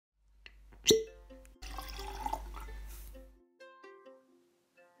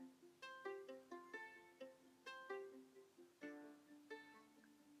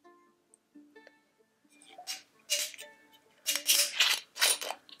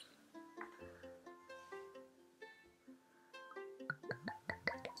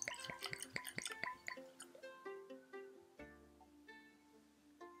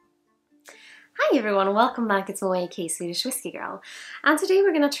Hi everyone, welcome back. It's my Swedish whiskey girl, and today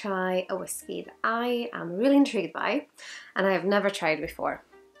we're going to try a whiskey that I am really intrigued by and I have never tried before.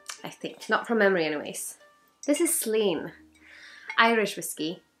 I think, not from memory anyways. This is Slane, Irish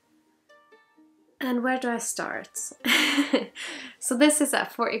whiskey. And where do I start? So this is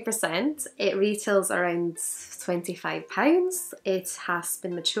at 40%. It retails around £25. It has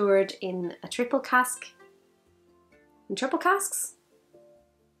been matured in a triple casks.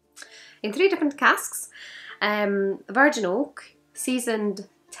 In 3 different casks, virgin oak, seasoned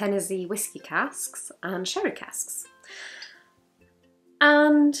Tennessee whiskey casks, and sherry casks.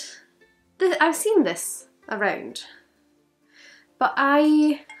 And I've seen this around, but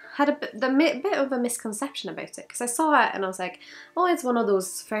I had a bit of a misconception about it because I saw it and I was like, oh, it's one of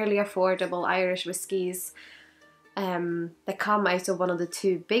those fairly affordable Irish whiskies that come out of one of the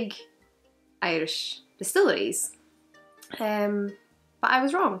 2 big Irish distilleries. But I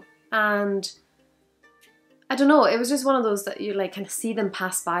was wrong. And I don't know, it was just one of those that you like kind of see them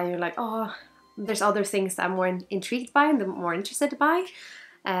pass by and you're like, oh, there's other things that I'm more intrigued by and I'm more interested by.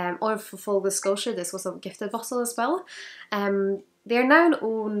 Or for full disclosure, this was a gifted bottle as well. They are now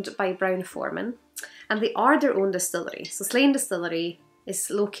owned by Brown-Forman and they are their own distillery. So Slane Distillery is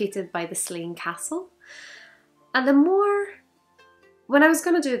located by the Slane Castle. And when I was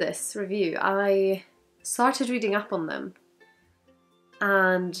going to do this review, I started reading up on them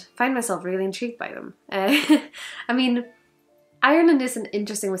and find myself really intrigued by them. I mean, Ireland is an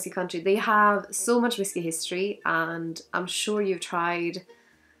interesting whiskey country. They have so much whiskey history, and I'm sure you've tried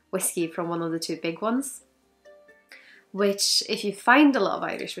whiskey from one of the 2 big ones, which if you find a lot of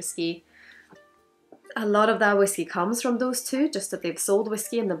Irish whiskey, a lot of that whiskey comes from those 2, just that they've sold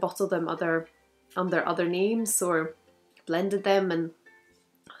whiskey and they bottled them under other names or blended them and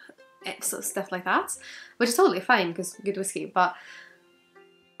so stuff like that, which is totally fine because good whiskey. But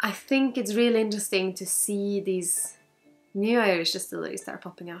I think it's really interesting to see these new Irish distilleries that are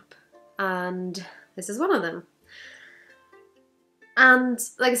popping up, and this is one of them. And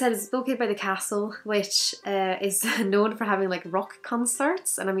like I said, it's located by the castle, which is known for having like rock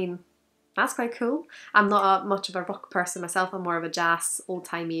concerts, and I mean, that's quite cool. I'm not much of a rock person myself, I'm more of a jazz,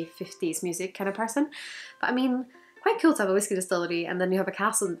 old-timey 50s music kind of person, but I mean, quite cool to have a whiskey distillery and then you have a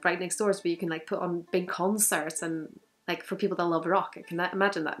castle right next door where you can like put on big concerts, and like for people that love rock, I can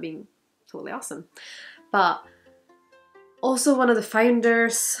imagine that being totally awesome. But also one of the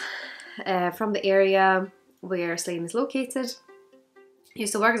founders from the area where Slane is located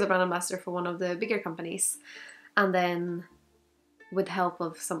used to work as a brand ambassador for one of the bigger companies, and then with the help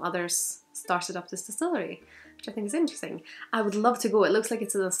of some others started up this distillery, which I think is interesting. I would love to go. It looks like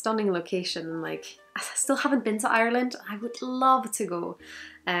it's in a stunning location, and like I still haven't been to Ireland. I would love to go,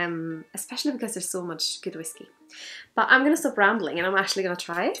 especially because there's so much good whiskey. But I'm going to stop rambling and I'm actually going to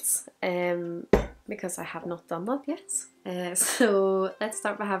try it because I have not done that yet. So let's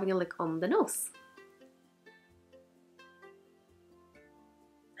start by having a look on the nose.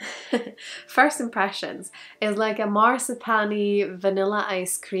 First impressions is like a marzipan-y vanilla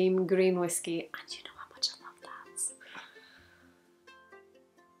ice cream green whiskey, and you know how much I love that.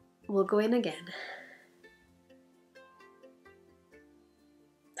 We'll go in again.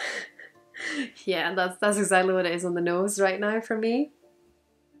 Yeah, that's exactly what it is on the nose right now for me.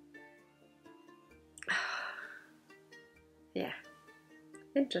 Yeah,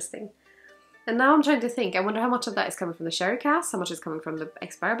 interesting. And now I'm trying to think, I wonder how much of that is coming from the sherry casks, how much is coming from the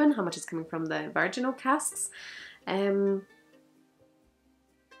ex-bourbon, how much is coming from the virgin oak casks. It's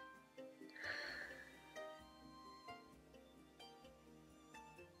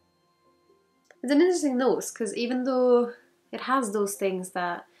an interesting nose because even though it has those things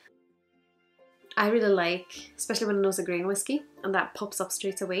that I really like, especially when I nose a grain whiskey, and that pops up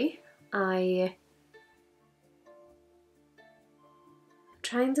straight away, I'm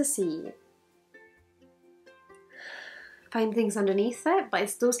trying to find things underneath it, but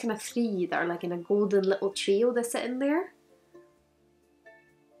it's those kind of 3 that are like in a golden little trio that sit in there.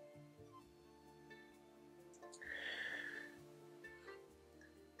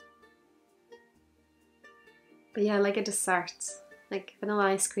 But yeah, like a dessert, like vanilla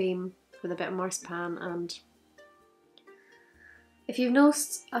ice cream with a bit of marzipan. And if you've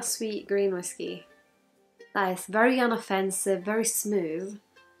nosed a sweet green whiskey that is very unoffensive, very smooth,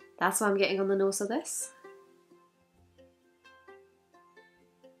 that's what I'm getting on the nose of this.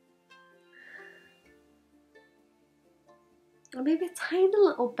 Or maybe a tiny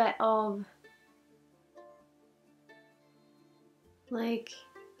little bit of like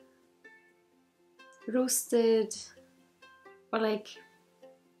roasted or like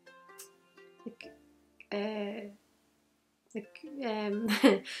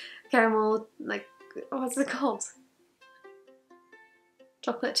like caramel, like, what's it called?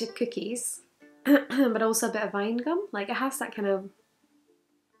 Chocolate chip cookies, but also a bit of vine gum. Like it has that kind of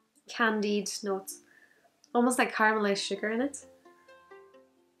candied note, almost like caramelized sugar in it.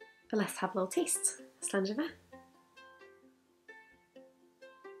 But let's have a little taste. Sláinte.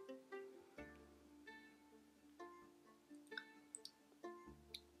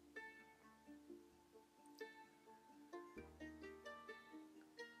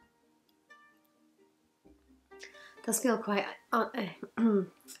 Does feel quite,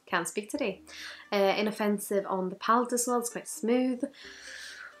 can't speak today, inoffensive on the palate as well. It's quite smooth,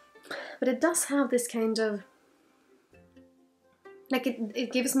 but it does have this kind of, like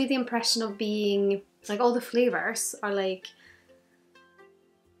it gives me the impression of being, like all the flavours are like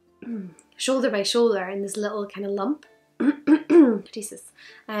shoulder by shoulder in this little kind of lump. Jesus.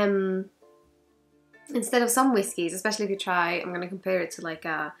 Instead of some whiskies, especially if you try, I'm going to compare it to like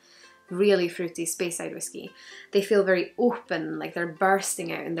a really fruity Speyside whiskey, they feel very open, like they're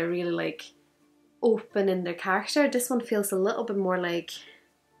bursting out and they're really like open in their character. This one feels a little bit more like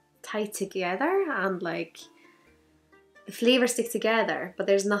tied together, and like the flavours stick together, but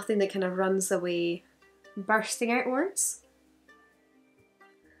there's nothing that kind of runs away bursting outwards.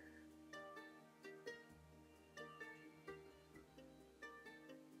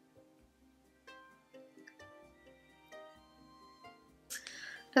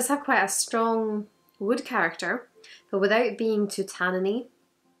 It does have quite a strong wood character, but without being too tanniny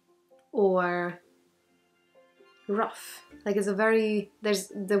or rough. Like it's a very, there's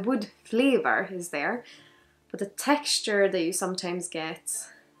the wood flavour is there, but the texture that you sometimes get,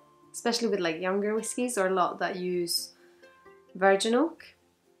 especially with like younger whiskies or a lot that use virgin oak,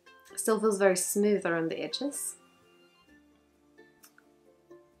 still feels very smooth around the edges.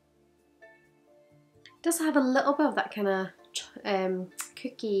 It does have a little bit of that kind of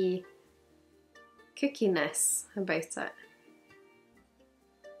cookiness about it.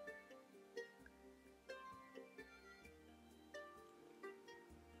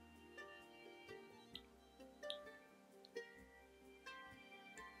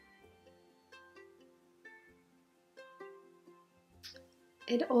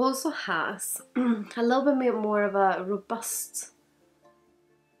 It also has a little bit more of a robust,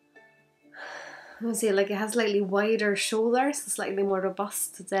 I say, like it has slightly wider shoulders, slightly more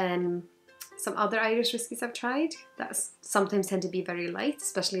robust than some other Irish whiskies I've tried that sometimes tend to be very light,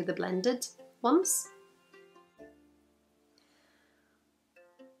 especially the blended ones.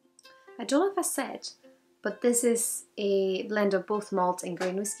 I don't know if I said, but this is a blend of both malt and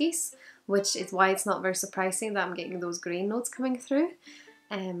grain whiskies, which is why it's not very surprising that I'm getting those grain notes coming through,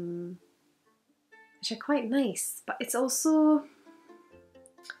 which are quite nice. But it's also,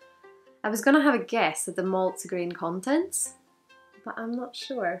 I was going to have a guess at the malt grain contents, but I'm not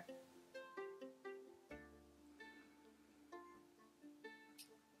sure.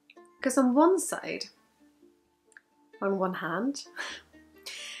 Because on one side, on one hand,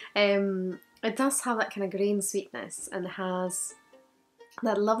 it does have that kind of grain sweetness and it has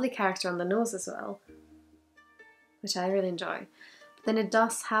that lovely character on the nose as well, which I really enjoy. But then it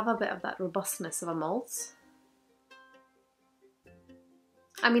does have a bit of that robustness of a malt.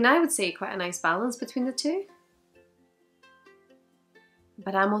 I mean, I would say quite a nice balance between the two.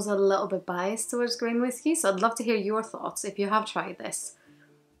 But I'm also a little bit biased towards grain whiskey, so I'd love to hear your thoughts if you have tried this.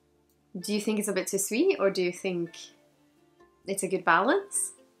 Do you think it's a bit too sweet, or do you think it's a good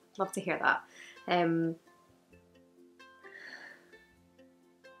balance? I'd love to hear that.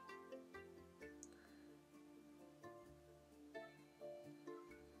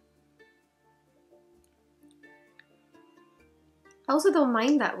 I also don't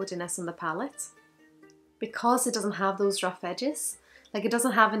mind that woodiness on the palate because it doesn't have those rough edges. Like it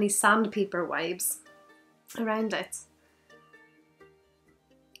doesn't have any sandpaper vibes around it.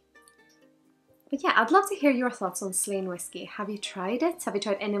 But yeah, I'd love to hear your thoughts on Slane whiskey. Have you tried it? Have you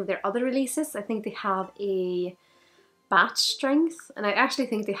tried any of their other releases? I think they have a batch strength, and I actually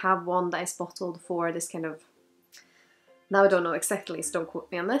think they have one that is bottled for this kind of, now I don't know exactly, so don't quote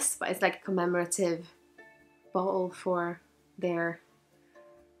me on this, but it's like a commemorative bottle for their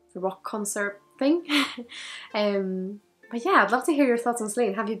rock concert thing. But yeah, I'd love to hear your thoughts on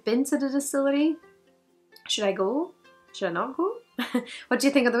Slane. Have you been to the distillery? Should I go? Should I not go? What do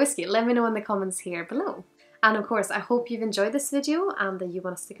you think of the whiskey? Let me know in the comments here below. And of course, I hope you've enjoyed this video and that you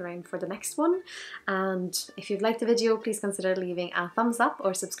want to stick around for the next one. And if you've liked the video, please consider leaving a thumbs up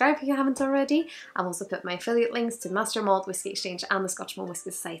or subscribe if you haven't already. I've also put my affiliate links to Master Malt Whisky Exchange and the Scotchman Whisky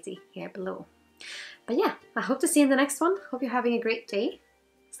Society here below. But yeah, I hope to see you in the next one. Hope you're having a great day.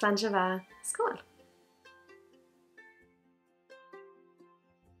 Sláinte Skål.